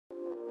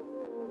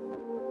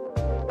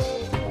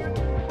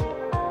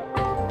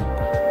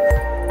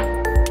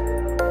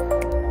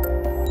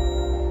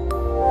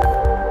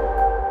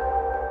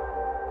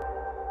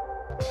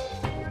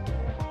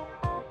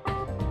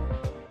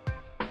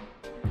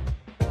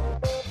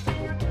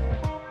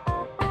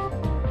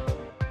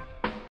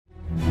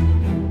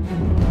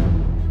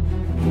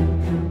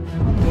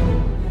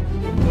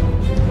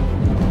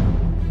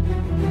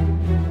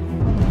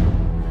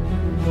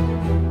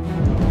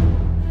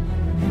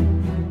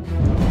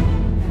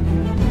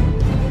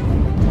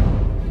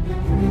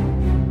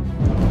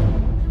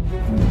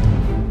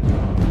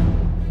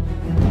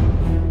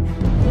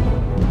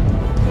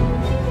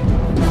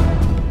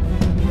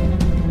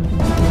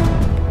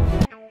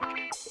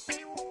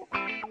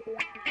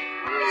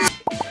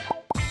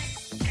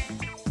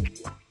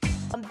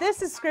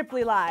This is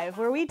Scriptly Live,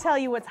 where we tell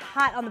you what's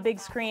hot on the big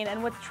screen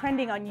and what's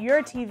trending on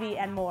your TV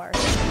and more.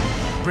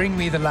 Bring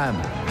me the lamp.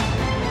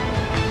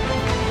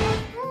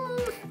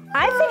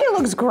 I think it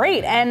looks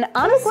great, and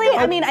honestly,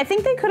 I mean, I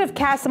think they could have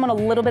cast someone a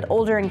little bit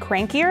older and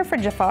crankier for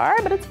Jafar,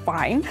 but it's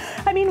fine.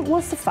 I mean,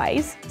 will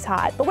suffice. He's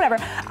hot, but whatever.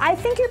 I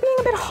think you're being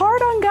a bit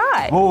hard on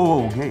Guy.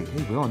 Oh, hey,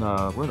 we're on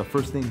a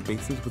first name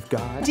basis with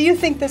Guy. Do you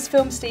think this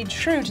film stayed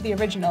true to the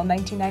original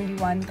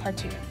 1991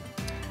 cartoon?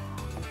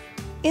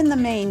 In the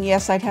main,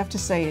 yes, I'd have to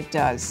say it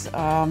does.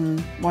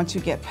 Once you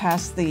get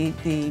past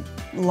the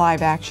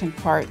live action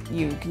part,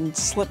 you can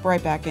slip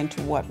right back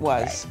into what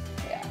was.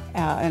 Right.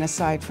 And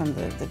aside from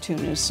the two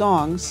new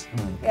songs,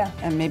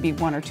 and maybe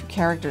one or two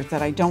characters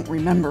that I don't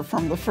remember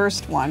from the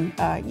first one,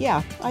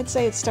 yeah, I'd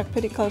say it stuck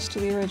pretty close to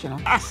the original.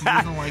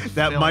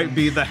 That might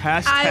be the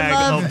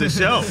hashtag of the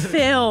show.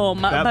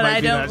 Film, but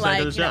I don't like,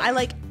 of the show. I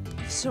like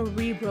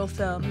cerebral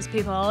films,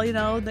 people, you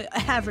know, the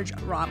average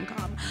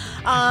rom-com.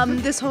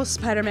 This whole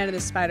Spider-Man and the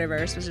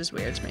Spider-Verse was just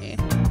weird to me.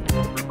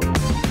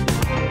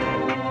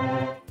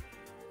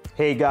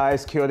 Hey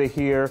guys, Kyoto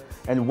here,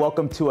 and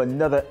welcome to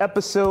another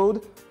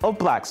episode of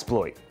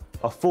Blaxploit,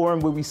 a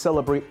forum where we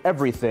celebrate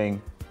everything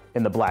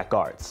in the black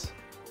arts.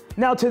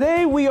 Now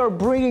today we are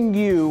bringing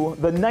you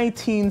the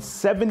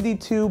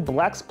 1972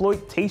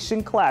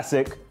 blaxploitation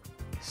classic,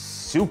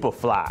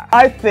 Superfly.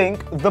 I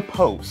think The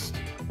Post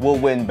will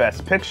win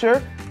Best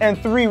Picture,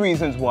 and 3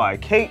 reasons why.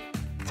 Kate,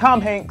 Tom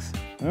Hanks,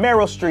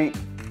 Meryl Streep,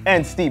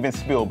 and Steven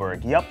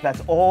Spielberg. Yep,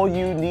 that's all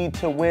you need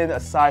to win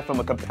aside from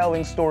a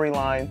compelling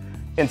storyline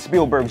and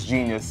Spielberg's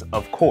genius,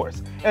 of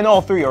course. And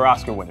all 3 are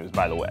Oscar winners,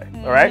 by the way,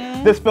 all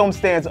right? This film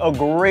stands a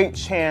great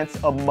chance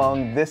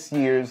among this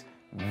year's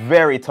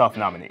very tough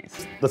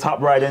nominees. Let's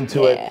hop right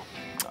into it.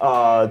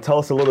 Tell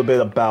us a little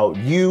bit about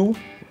you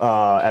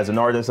as an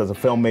artist, as a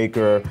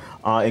filmmaker,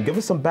 and give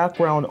us some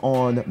background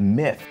on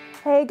Myth.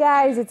 Hey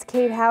guys, it's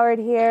Kate Howard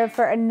here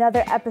for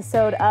another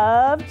episode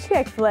of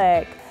Chick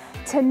Flick.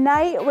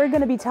 Tonight we're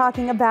going to be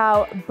talking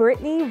about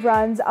Britney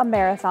Runs a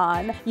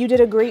Marathon. You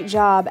did a great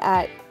job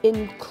at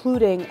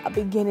including a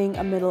beginning,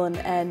 a middle, and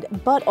end,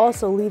 but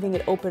also leaving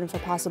it open for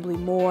possibly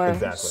more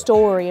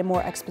story and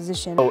more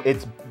exposition. So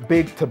it's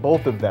big to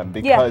both of them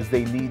because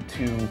they need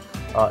to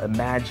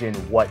imagine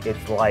what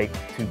it's like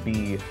to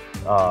be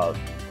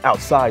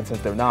outside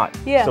since they're not.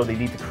 So they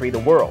need to create a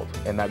world,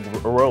 and that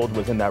world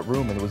was in that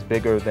room, and it was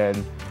bigger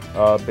than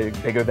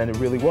it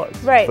really was.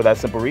 Right. For that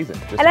simple reason.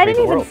 And I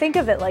didn't even think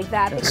of it like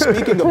that.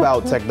 Speaking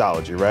about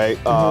technology, right?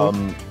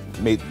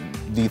 Made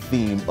the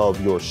theme of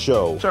your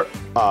show. Sure.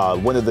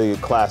 One of the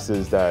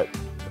classes that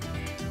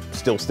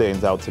still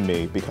stands out to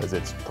me because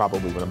it's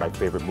probably one of my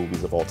favorite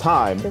movies of all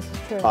time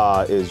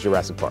is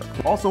Jurassic Park.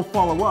 Also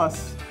follow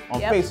us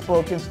on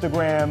Facebook,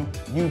 Instagram,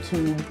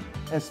 YouTube,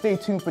 and stay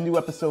tuned for new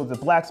episodes of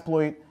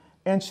Blaxploit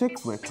and Chick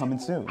Flick coming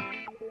soon.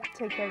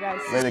 Take care, guys.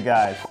 Later,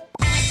 guys.